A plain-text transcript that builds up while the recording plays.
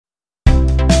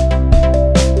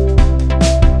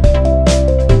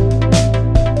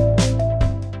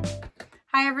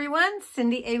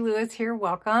Cindy A. Lewis here.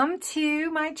 Welcome to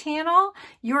my channel,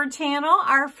 your channel,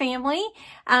 our family.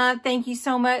 Thank you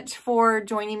so much for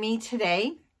joining me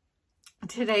today.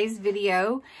 Today's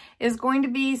video is going to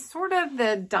be sort of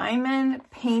the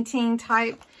diamond painting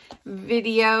type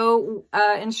video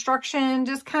instruction,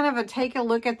 just kind of take a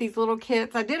look at these little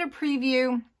kits. I did a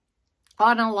preview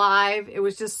on a live. It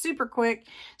was just super quick.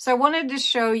 So I wanted to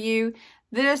show you,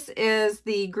 this is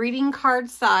the greeting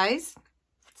card size.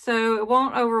 So it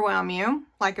won't overwhelm you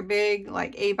like a big,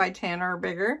 like 8 by 10 or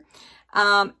bigger.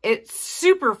 It's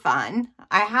super fun.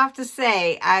 I have to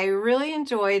say, I really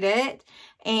enjoyed it.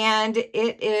 And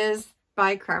it is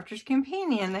by Crafter's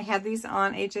Companion. They had these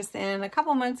on HSN a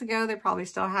couple months ago. They probably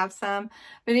still have some.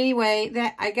 But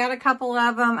anyway, I got a couple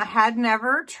of them. I had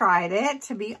never tried it,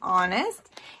 to be honest.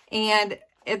 And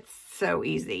it's so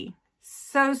easy.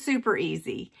 So super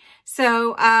easy.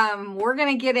 So we're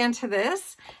going to get into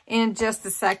this in just a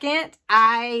second.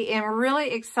 I am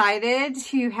really excited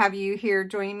to have you here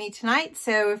joining me tonight.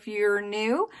 So if you're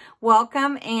new,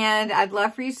 welcome, and I'd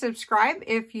love for you to subscribe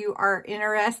if you are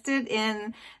interested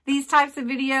in these types of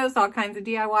videos, all kinds of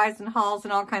DIYs and hauls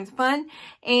and all kinds of fun.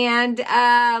 And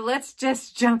let's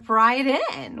just jump right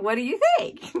in. What do you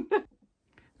think?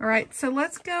 All right, so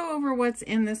let's go over what's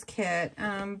in this kit.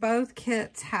 Both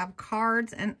kits have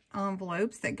cards and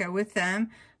envelopes that go with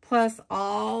them, plus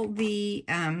all the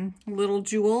little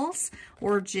jewels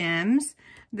or gems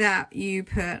that you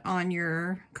put on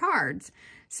your cards.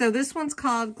 So this one's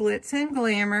called Glitz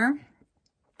Glamour,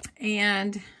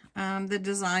 and the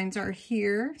designs are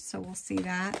here, so we'll see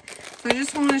that. So I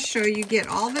just want to show you, get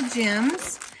all the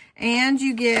gems, and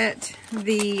you get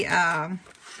the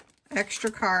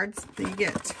extra cards. You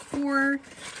get 4,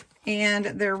 and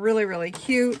they're really, really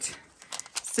cute.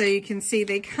 So you can see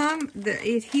they come, the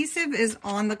adhesive is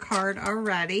on the card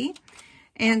already.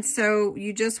 And so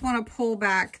you just want to pull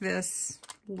back this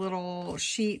little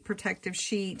sheet, protective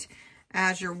sheet,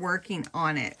 as you're working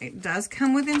on it. It does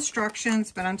come with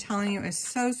instructions, but I'm telling you, it's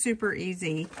so super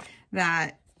easy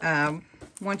that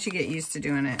once you get used to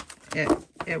doing it,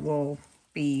 it will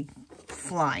be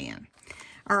flying.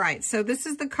 All right, so this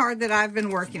is the card that I've been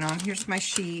working on. Here's my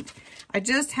sheet. I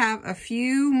just have a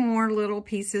few more little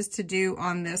pieces to do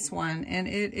on this one, and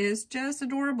it is just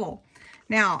adorable.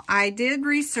 Now, I did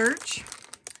research,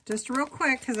 just real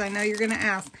quick, because I know you're going to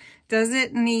ask, does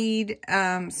it need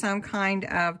some kind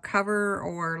of cover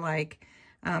or like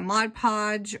Mod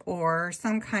Podge or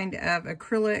some kind of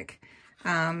acrylic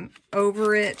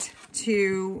over it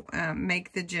to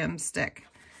make the gem stick?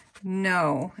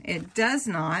 No, it does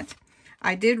not.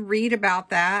 I did read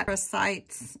about that. The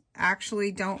sites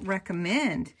actually don't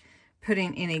recommend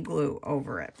putting any glue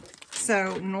over it.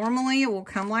 So normally it will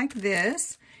come like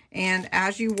this, and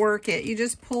as you work it, you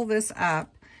just pull this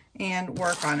up and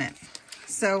work on it.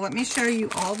 So let me show you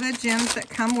all the gems that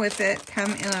come with it.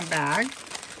 Come in a bag.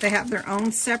 They have their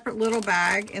own separate little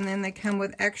bag, and then they come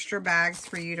with extra bags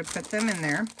for you to put them in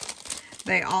there.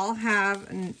 They all have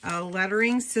a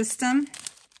lettering system.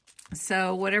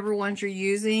 So whatever ones you're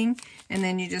using, and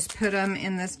then you just put them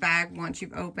in this bag once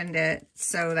you've opened it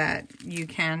so that you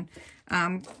can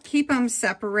keep them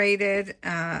separated.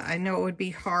 I know it would be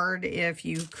hard if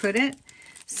you couldn't.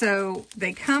 So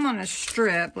they come on a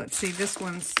strip. Let's see, this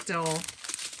one's still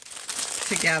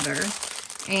together.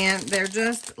 And they're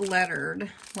just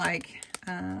lettered like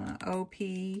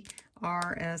OPRSTUV,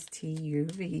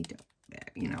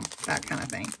 you know, that kind of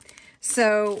thing.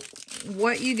 So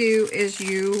what you do is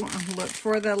you look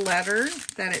for the letter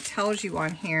that it tells you on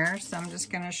here. So I'm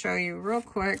just going to show you real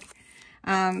quick.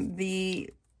 They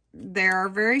are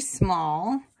very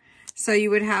small. So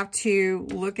you would have to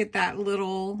look at that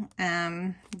little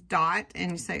dot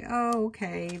and you say, oh,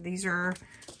 okay, these are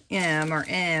M or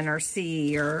N or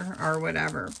C or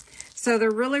whatever. So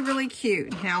they're really, really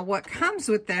cute. Now what comes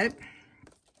with it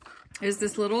is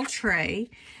this little tray,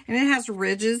 and it has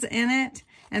ridges in it.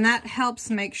 And that helps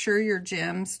make sure your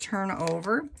gems turn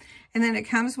over. And then it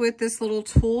comes with this little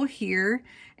tool here.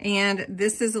 And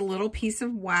this is a little piece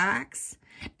of wax.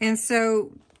 And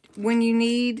so when you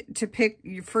need to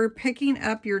for picking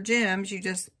up your gems, you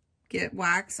just get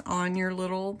wax on your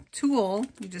little tool.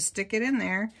 You just stick it in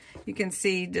there. You can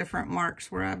see different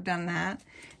marks where I've done that.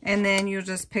 And then you'll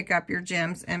just pick up your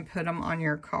gems and put them on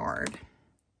your card.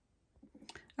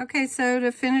 Okay, so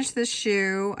to finish the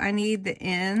shoe, I need the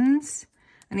ends.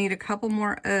 I need a couple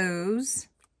more O's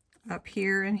up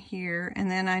here and here, and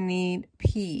then I need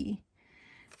P.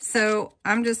 So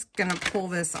I'm just going to pull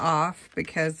this off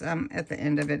because I'm at the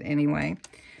end of it anyway.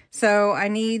 So I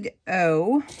need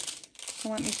O.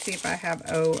 Let me see if I have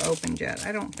O opened yet.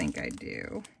 I don't think I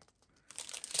do.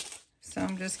 So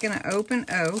I'm just going to open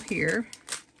O here.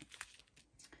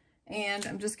 And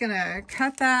I'm just going to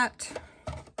cut that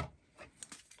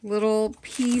little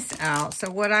piece out.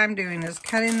 So what I'm doing is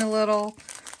cutting the little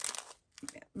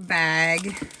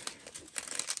bag.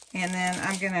 And then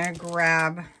I'm going to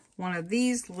grab one of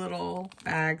these little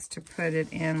bags to put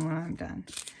it in when I'm done.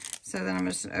 So then I'm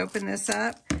just going to open this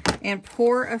up and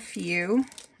pour a few.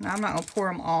 Now I'm not going to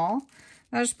pour them all.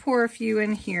 I'll just pour a few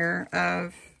in here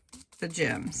of the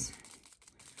gems.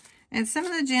 And some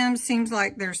of the gems seems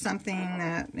like there's something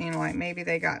that, you know, like maybe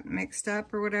they got mixed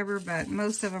up or whatever, but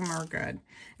most of them are good.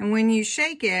 And when you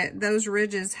shake it, those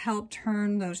ridges help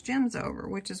turn those gems over,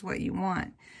 which is what you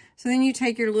want. So then you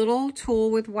take your little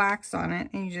tool with wax on it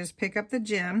and you just pick up the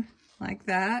gem like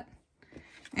that.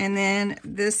 And then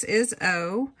this is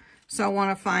O. So I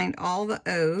want to find all the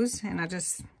O's and I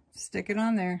just stick it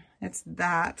on there. It's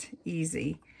that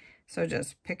easy. So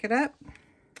just pick it up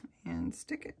and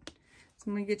stick it. So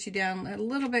I'm going to get you down a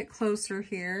little bit closer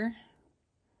here.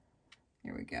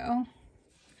 Here we go.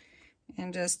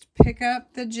 And just pick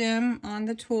up the gem on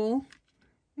the tool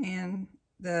and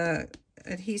the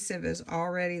adhesive is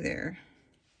already there.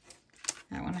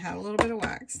 That one had a little bit of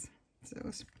wax. So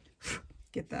let's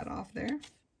get that off there.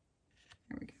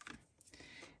 There we go.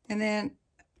 And then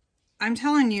I'm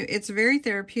telling you, it's very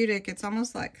therapeutic. It's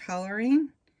almost like coloring.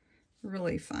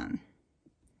 Really fun.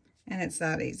 And it's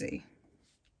that easy.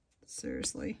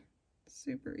 Seriously.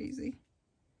 Super easy.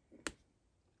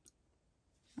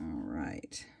 All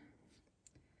right.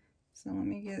 So let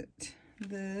me get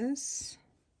this.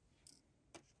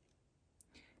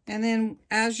 And then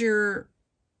as your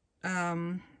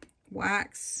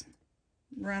wax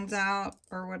runs out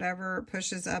or whatever,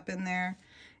 pushes up in there,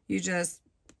 you just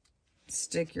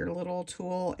stick your little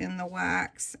tool in the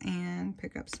wax and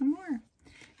pick up some more.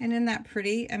 And isn't that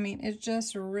pretty? I mean, it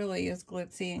just really is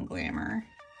glitzy and glamour.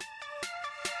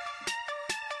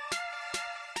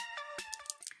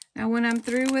 Now, when I'm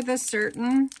through with a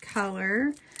certain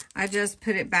color, I just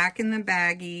put it back in the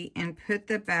baggie and put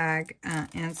the bag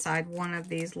inside one of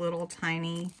these little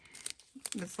tiny,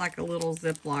 it's like a little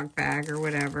Ziploc bag or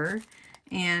whatever,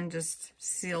 and just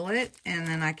seal it, and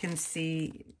then I can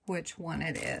see which one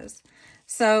it is.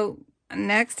 So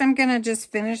next I'm going to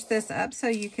just finish this up so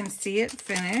you can see it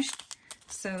finished.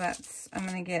 So that's, I'm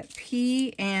going to get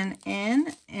P and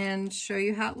N and show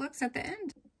you how it looks at the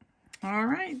end. All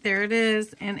right, there it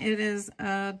is, and it is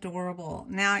adorable.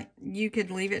 Now, you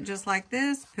could leave it just like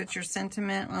this, put your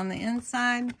sentiment on the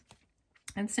inside,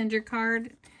 and send your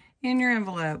card in your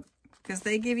envelope, because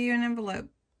they give you an envelope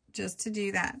just to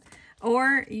do that.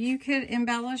 Or you could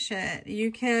embellish it.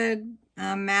 You could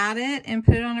mat it and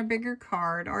put it on a bigger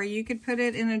card, or you could put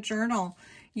it in a journal.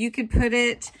 You could put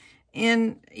it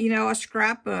in, you know, a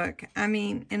scrapbook. I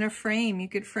mean, in a frame. You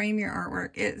could frame your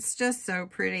artwork. It's just so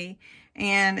pretty.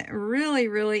 And really,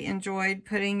 really enjoyed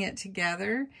putting it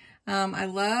together. I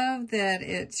love that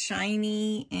it's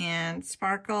shiny and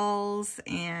sparkles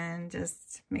and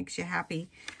just makes you happy.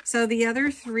 So the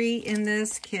other three in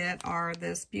this kit are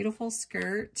this beautiful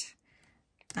skirt,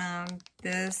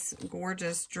 this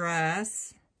gorgeous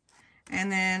dress,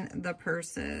 and then the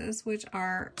purses, which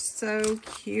are so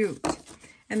cute.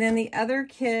 And then the other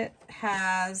kit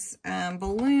has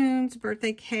balloons,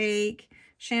 birthday cake,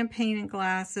 champagne and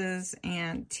glasses,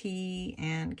 and tea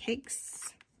and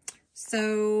cakes.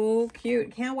 So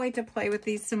cute. Can't wait to play with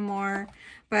these some more.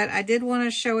 But I did want to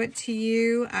show it to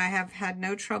you. I have had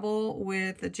no trouble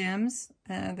with the gems.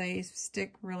 They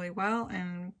stick really well,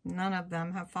 and none of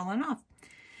them have fallen off.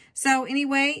 So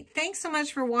anyway, thanks so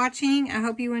much for watching. I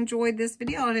hope you enjoyed this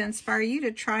video and inspire you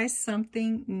to try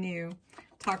something new.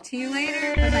 Talk to you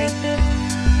later.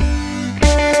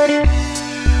 Bye-bye.